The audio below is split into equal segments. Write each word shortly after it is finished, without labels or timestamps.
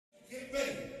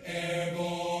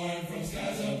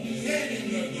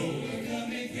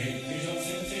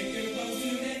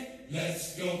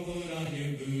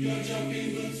your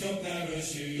jumping boots,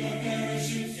 your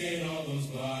parachute, get all those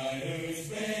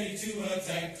gliders ready to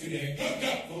attack today. Hook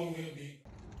up or we'll be.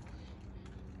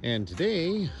 And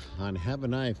today, on Have a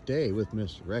Knife Day with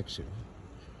Miss Rexu,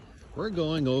 we're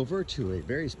going over to a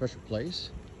very special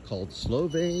place called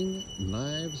Solvang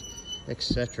Knives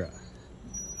Etc.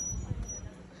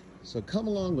 So come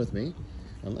along with me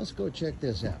and let's go check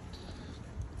this out.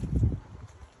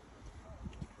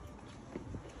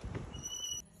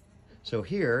 So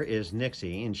here is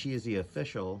Nixie, and she is the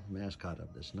official mascot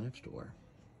of this knife store.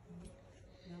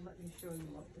 Now let me show you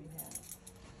what we have.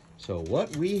 So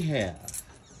what we have.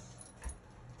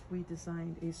 We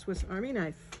designed a Swiss Army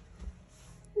knife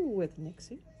with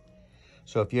Nixie.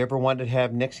 So if you ever wanted to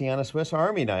have Nixie on a Swiss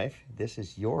Army knife, this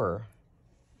is your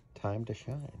time to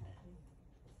shine.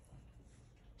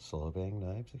 Solvang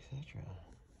Knives Etc.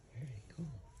 Very cool.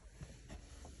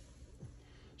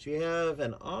 So you have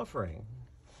an offering.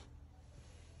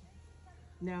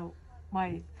 Now,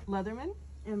 my Leatherman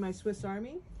and my Swiss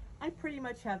Army, I pretty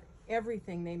much have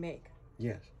everything they make.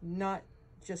 Yes. Not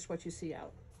just what you see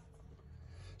out.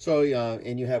 So,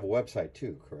 and you have a website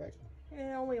too, correct?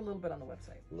 Yeah, only a little bit on the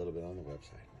website. A little bit on the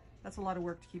website. That's a lot of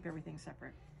work to keep everything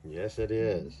separate. Yes, it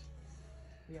is.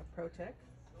 We have ProTech.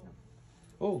 No.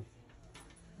 Oh.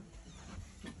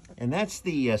 And that's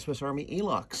the Swiss Army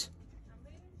Elox,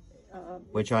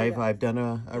 which I've done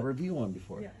a review on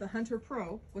before. Yeah, the Hunter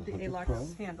Pro with the Hunter Alox Pro.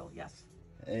 handle, yes.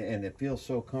 And it feels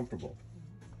so comfortable.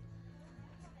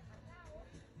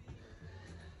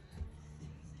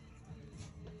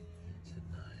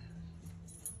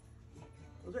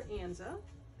 Those are Anza.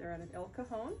 They're out of El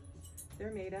Cajon.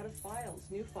 They're made out of files,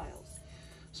 new files.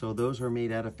 So those are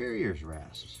made out of farrier's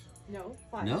rasps. No,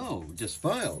 files. No, just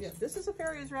files. Yeah, this is a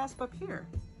farrier's rasp up here.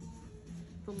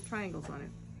 Little triangles on it.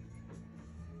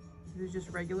 These are just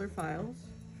regular files.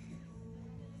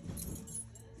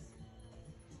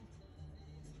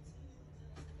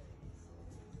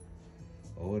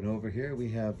 Oh, and over here we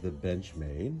have the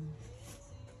Benchmade.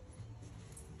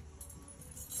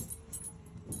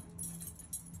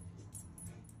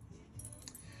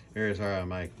 Here's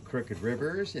my Crooked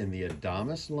Rivers in the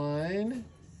Adamas line.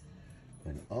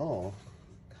 And all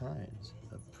kinds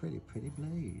of pretty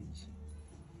blades.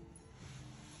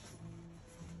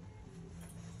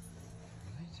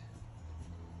 Right.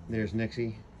 There's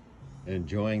Nixie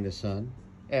enjoying the sun,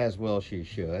 as well she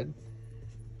should.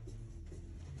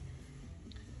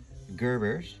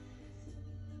 Gerbers.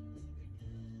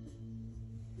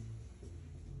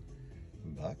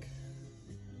 Buck.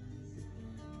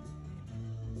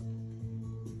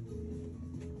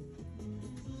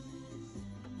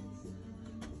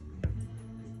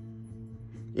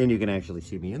 And you can actually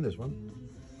see me in this one.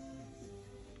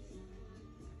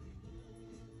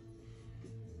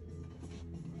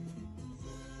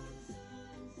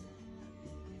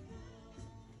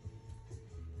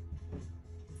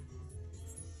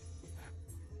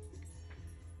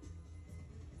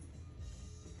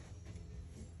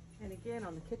 And again,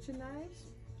 on the kitchen knives,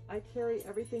 I carry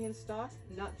everything in stock,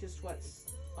 not just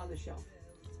what's on the shelf.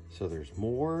 So there's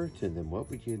more to than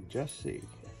what we can just see.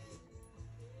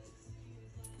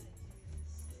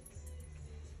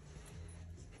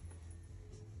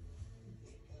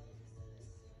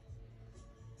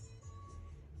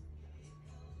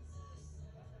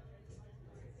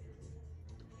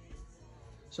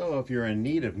 So if you're in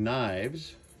need of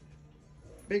knives,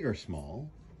 big or small,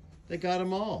 they got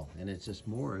them all, and it's just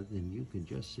more than you can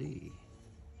just see.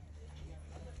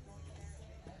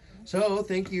 So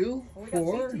thank you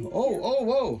for,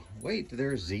 whoa, wait,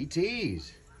 there's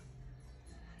ZTs.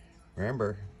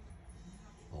 Remember,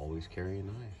 always carry a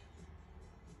knife.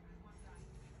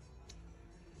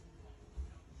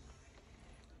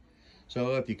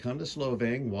 So if you come to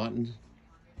Solvang wanting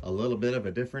a little bit of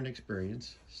a different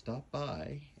experience, stop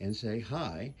by and say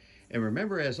hi. And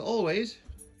remember, as always,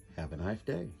 have a knife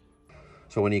day.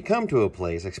 So when you come to a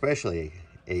place, especially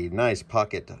a nice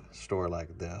pocket store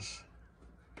like this,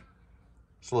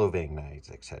 Solvang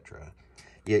Knives Etc,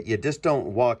 you just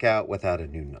don't walk out without a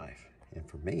new knife. And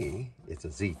for me, it's a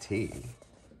ZT.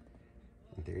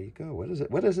 And there you go. What is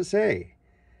it? What does it say?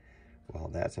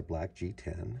 Well, that's a black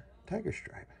G10 tiger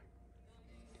stripe.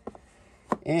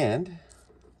 And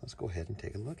let's go ahead and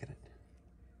take a look at it.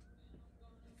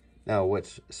 Now,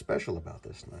 what's special about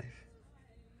this knife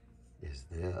is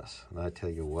this. And I tell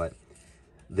you what,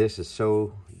 this is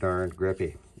so darn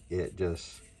grippy. It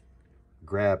just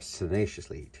grabs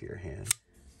tenaciously to your hand.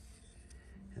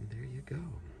 And there you go.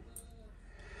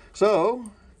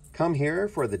 So, come here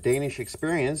for the Danish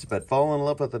experience, but fall in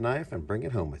love with the knife and bring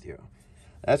it home with you.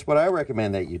 That's what I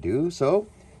recommend that you do. So,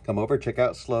 come over, check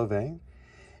out Solvang.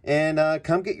 And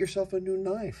come get yourself a new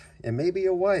knife and maybe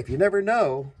a wife. You never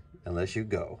know unless you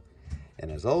go.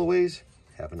 And as always,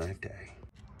 have a nice day.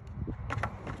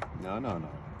 No, no, no.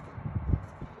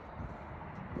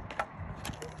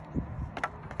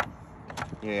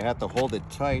 Yeah, you have to hold it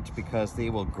tight because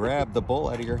they will grab the bowl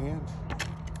out of your hand.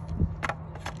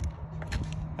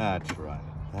 That's right.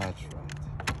 That's right.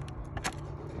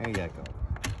 There you go.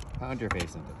 Pound your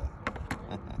face into that.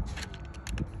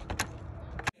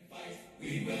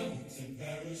 We will and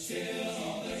parachutes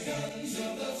on the guns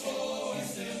of the foe and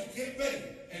still get ready.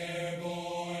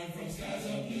 Airborne from skies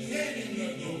of blue. Heading the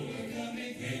door.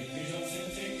 Coming. Make your jumps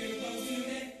and take your bows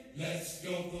today. Let's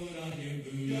go put on your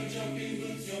boots. Your jumping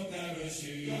boots, your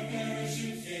parachute. Your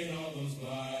parachute. Get all those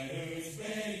gliders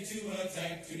ready to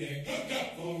attack today. Hook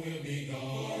up or we'll be gone.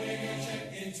 Pouring a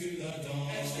check into the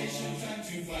dawn. At station time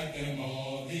to fight them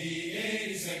all. The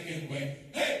 82nd way.